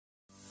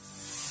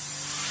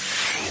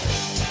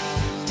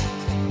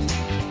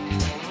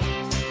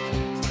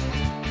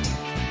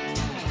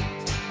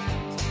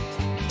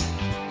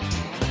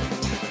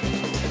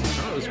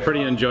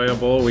pretty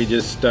enjoyable. We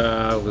just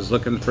was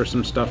looking for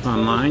some stuff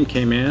online,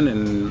 came in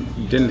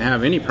and didn't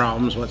have any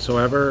problems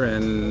whatsoever,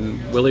 and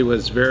Willie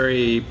was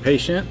very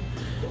patient.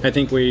 I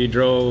think we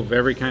drove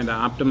every kind of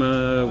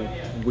Optima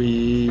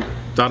we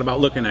thought about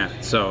looking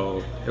at,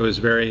 so it was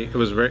a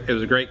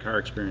great car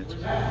experience.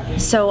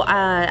 So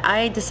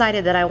I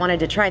decided that I wanted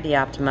to try the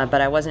Optima,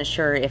 but I wasn't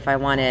sure if I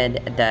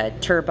wanted the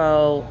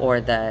turbo or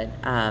the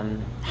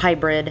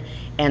hybrid,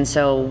 and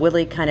so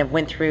Willie kind of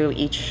went through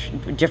each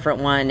different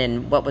one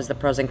and what was the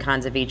pros and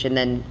cons of each, and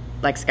then,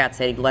 like Scott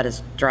said, he let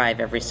us drive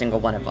every single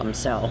one of them,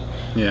 so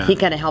yeah, he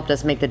kind of helped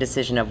us make the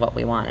decision of what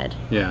we wanted.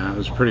 Yeah, it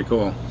was pretty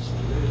cool.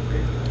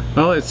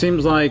 Well, it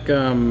seems like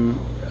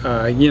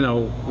you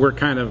know, we're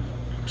kind of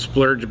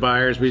splurge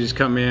buyers. We just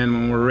come in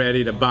when we're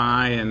ready to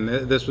buy, and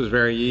this was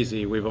very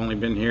easy. We've only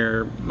been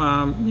here,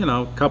 you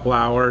know, a couple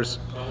hours,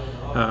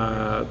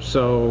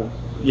 so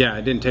yeah,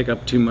 it didn't take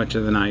up too much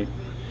of the night.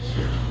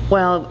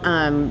 Well,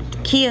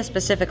 Kia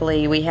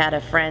specifically, we had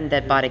a friend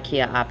that bought a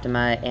Kia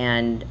Optima,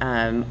 and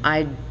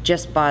I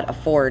just bought a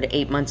Ford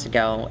 8 months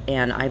ago,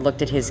 and I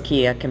looked at his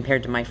Kia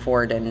compared to my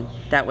Ford, and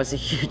that was a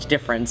huge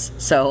difference.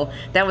 So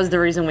that was the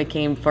reason we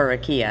came for a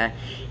Kia.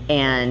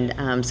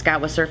 And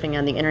Scott was surfing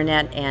on the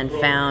internet and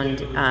found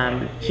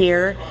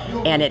here,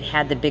 and it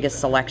had the biggest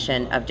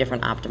selection of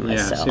different Optimas.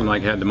 Yeah, it seemed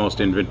like it had the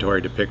most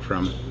inventory to pick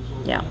from.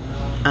 Yeah.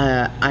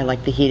 I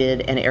like the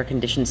heated and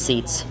air-conditioned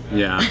seats.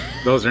 Yeah,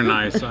 those are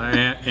nice.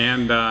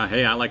 And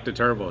hey, I like the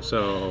turbo,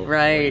 so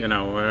right, you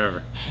know,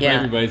 whatever. Yeah,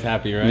 everybody's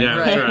happy, right? Yeah,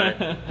 right.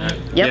 That's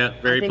right. Yep.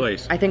 Yeah, very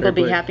pleased. I think we'll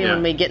be happy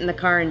when we get in the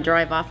car and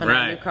drive off in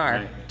our new car.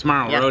 Right.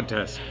 Tomorrow, yep. Road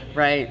test.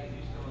 Right.